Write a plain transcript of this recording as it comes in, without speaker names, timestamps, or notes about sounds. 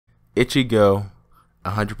Ichigo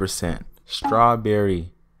 100%,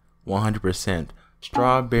 Strawberry 100%,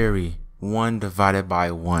 Strawberry 1 divided by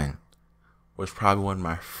 1 was probably one of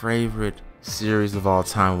my favorite series of all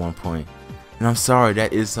time at one point. And I'm sorry,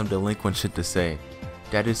 that is some delinquent shit to say.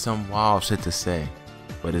 That is some wild shit to say.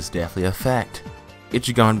 But it's definitely a fact.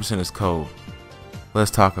 Ichigo 100% is cold.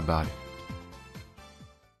 Let's talk about it.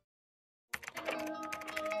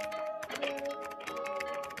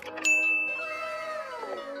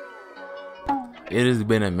 It has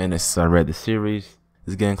been a minute since I read the series.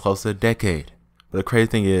 It's getting close to a decade. But the crazy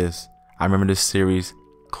thing is, I remember this series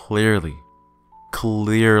clearly.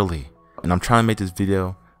 And I'm trying to make this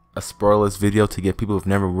video a spoilerless video to get people who've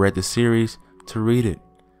never read the series to read it.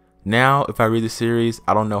 Now, if I read the series,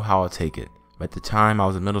 I don't know how I'll take it. But at the time, I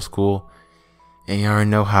was in middle school, and you already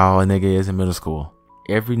know how a nigga is in middle school.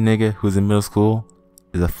 Every nigga who's in middle school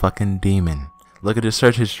is a fucking demon. Look at their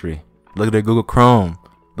search history. Look at their Google Chrome.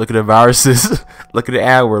 Look at the viruses. Look at the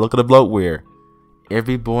adware. Look at the bloatware.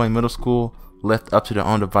 Every boy in middle school left up to their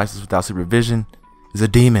own devices without supervision is a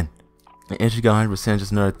demon. And Ichigo 100% is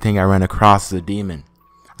just another thing I ran across as a demon.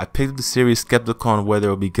 I picked up the series skeptical on whether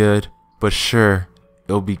it would be good, but sure,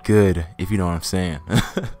 it'll be good if you know what I'm saying.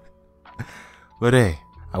 But hey,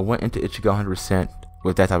 I went into Ichigo 100%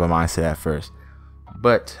 with that type of mindset at first.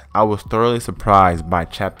 But I was thoroughly surprised by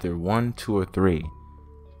chapter 1, 2, or 3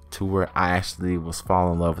 to where I actually was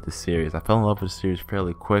falling in love with the series. I fell in love with the series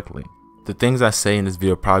fairly quickly. The things I say in this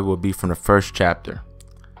video probably will be from the first chapter.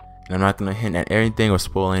 And I'm not going to hint at anything or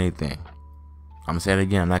spoil anything. I'm going to say it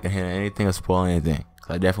again, I'm not going to hint at anything or spoil anything.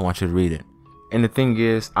 Because I definitely want you to read it. And the thing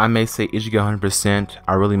is, I may say Ichigo 100%,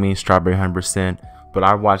 I really mean Strawberry 100%. But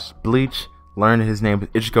I watched Bleach, learned that his name was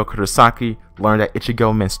Ichigo Kurosaki, learned that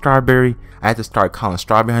Ichigo meant Strawberry. I had to start calling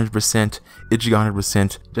Strawberry 100%, Ichigo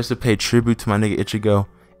 100%, just to pay tribute to my nigga Ichigo.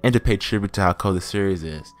 And to pay tribute to how cool the series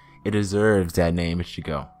is. It deserves that name,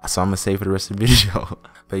 Ichigo. So I'm going to say for the rest of the video.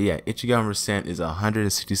 But yeah, Ichigo 100% is a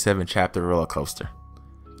 167 chapter roller coaster.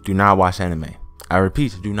 Do not watch anime. I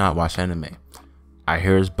repeat, do not watch anime. I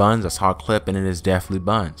hear it's buns, I saw a clip and it is definitely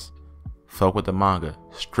buns. Fuck with the manga,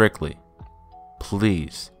 strictly.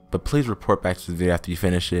 Please. But please report back to the video after you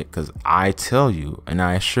finish it, because I tell you, and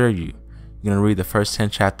I assure you, you're going to read the first 10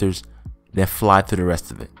 chapters, then fly through the rest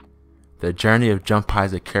of it. The journey of Junpei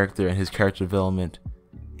as a character and his character development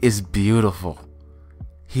is beautiful.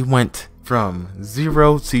 He went from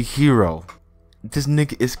 0 to hero. This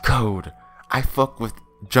nigga is cold. I fuck with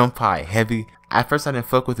Junpei heavy. At first I didn't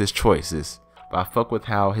fuck with his choices, but I fuck with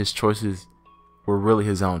how his choices were really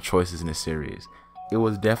his own choices in the series. It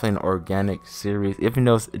was definitely an organic series, even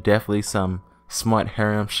though it's definitely some smut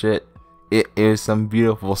harem shit. It is some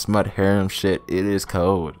beautiful smut harem shit. It is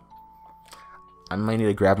cold. I might need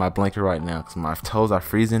to grab my blanket right now because my toes are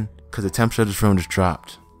freezing because the temperature of this room just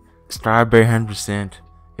dropped. Strawberry 100%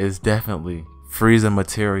 is definitely freezing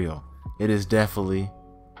material. It is definitely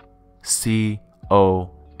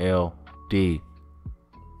COLD.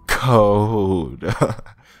 Cold.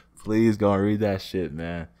 Please go and read that shit,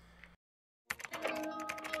 man.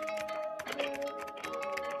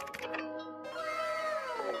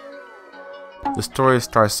 The story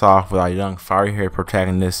starts off with our young fiery-haired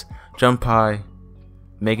protagonist, Junpei,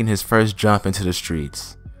 making his first jump into the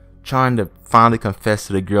streets, trying to finally confess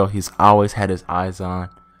to the girl he's always had his eyes on,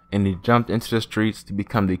 and he jumped into the streets to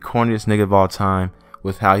become the corniest nigga of all time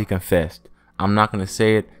with how he confessed. I'm not going to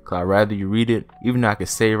say it because I'd rather you read it, even though I could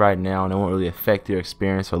say it right now and it won't really affect your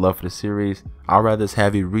experience or love for the series. I'd rather just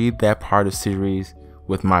have you read that part of the series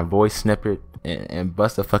with my voice snippet and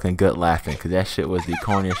bust a fucking gut laughing, because that shit was the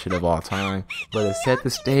corniest shit of all time. But it set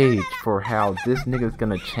the stage for how this nigga's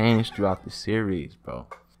gonna change throughout the series, bro.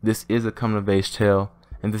 This is a coming of age tale,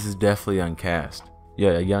 and this is definitely a young cast.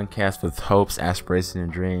 Yeah, a young cast with hopes, aspirations,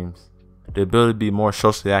 and dreams. The ability to be more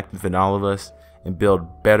socially active than all of us and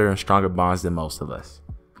build better and stronger bonds than most of us.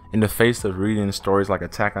 In the face of reading stories like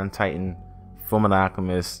Attack on Titan, Fullmetal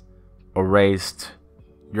Alchemist, Erased,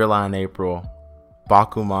 Your Lie in April,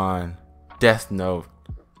 Bakuman, Death Note,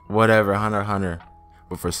 whatever, Hunter x Hunter,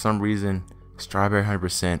 but for some reason, Strawberry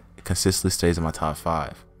 100% consistently stays in my top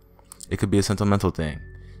 5. It could be a sentimental thing.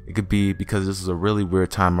 It could be because this is a really weird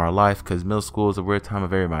time in our life, because middle school is a weird time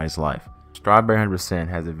of everybody's life. Strawberry 100%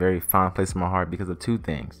 has a very fine place in my heart because of two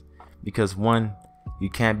things. Because one, you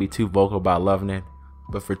can't be too vocal about loving it,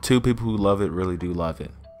 but for two, people who love it really do love it.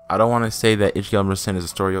 I don't want to say that Ichigo 100% is a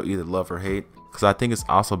story you'll either love or hate, because I think it's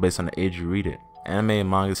also based on the age you read it. Anime and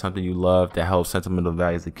manga is something you love that holds sentimental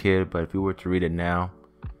value as a kid, but if you were to read it now,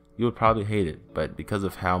 you would probably hate it. But because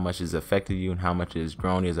of how much it's affected you and how much it has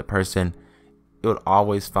grown you as a person, it would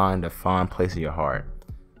always find a fond place in your heart.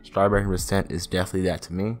 Strawberry 100% is definitely that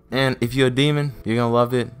to me. And if you're a demon, you're gonna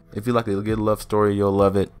love it. If you like a good love story, you'll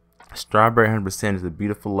love it. Strawberry 100% is a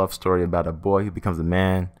beautiful love story about a boy who becomes a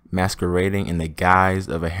man masquerading in the guise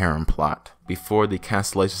of a harem plot before the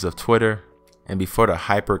cancellations of Twitter and before the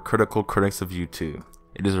hypercritical critics of YouTube.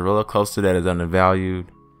 It is a roller coaster that is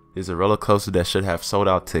undervalued. It is a roller coaster that should have sold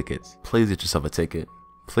out tickets. Please get yourself a ticket.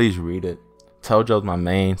 Please read it. Tojo's my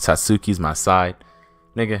main, Satsuki's my side.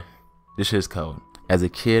 Nigga, this shit's cold. As a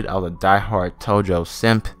kid, I was a diehard Tojo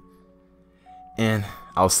simp, and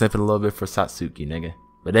I was simping a little bit for Satsuki, nigga.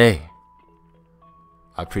 But hey,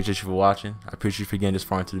 I appreciate you for watching. I appreciate you for getting this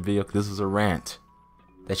far into the video, because this was a rant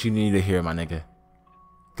that you need to hear, my nigga.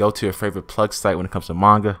 Go to your favorite plug site when it comes to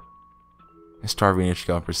manga and start reading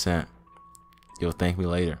Ichigo 100%. You'll thank me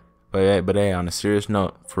later. But hey, on a serious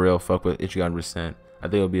note, for real, fuck with Ichigo 100%. I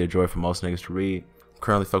think it'll be a joy for most niggas to read. I'm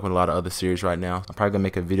currently fucking with a lot of other series right now. I'm probably gonna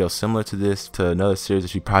make a video similar to this to another series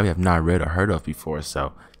that you probably have not read or heard of before.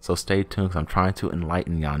 So stay tuned, because I'm trying to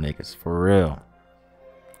enlighten y'all niggas, for real.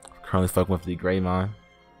 I'm currently fucking with the Greymon,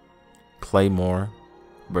 Claymore,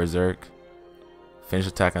 Berserk, finish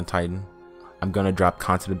Attack on Titan. I'm gonna drop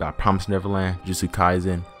content about Promised Neverland, Jujutsu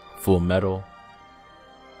Kaisen, Full Metal,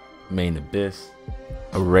 Main Abyss,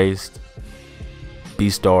 Erased,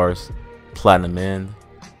 Beastars, Platinum End,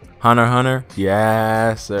 Hunter x Hunter,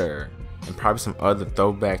 yes sir, and probably some other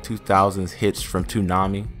throwback 2000s hits from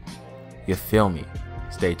Toonami. You feel me?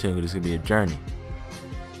 Stay tuned, this is gonna be a journey.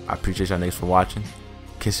 I appreciate y'all niggas for watching.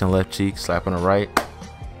 Kiss on the left cheek, slap on the right.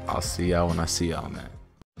 I'll see y'all when I see y'all, man.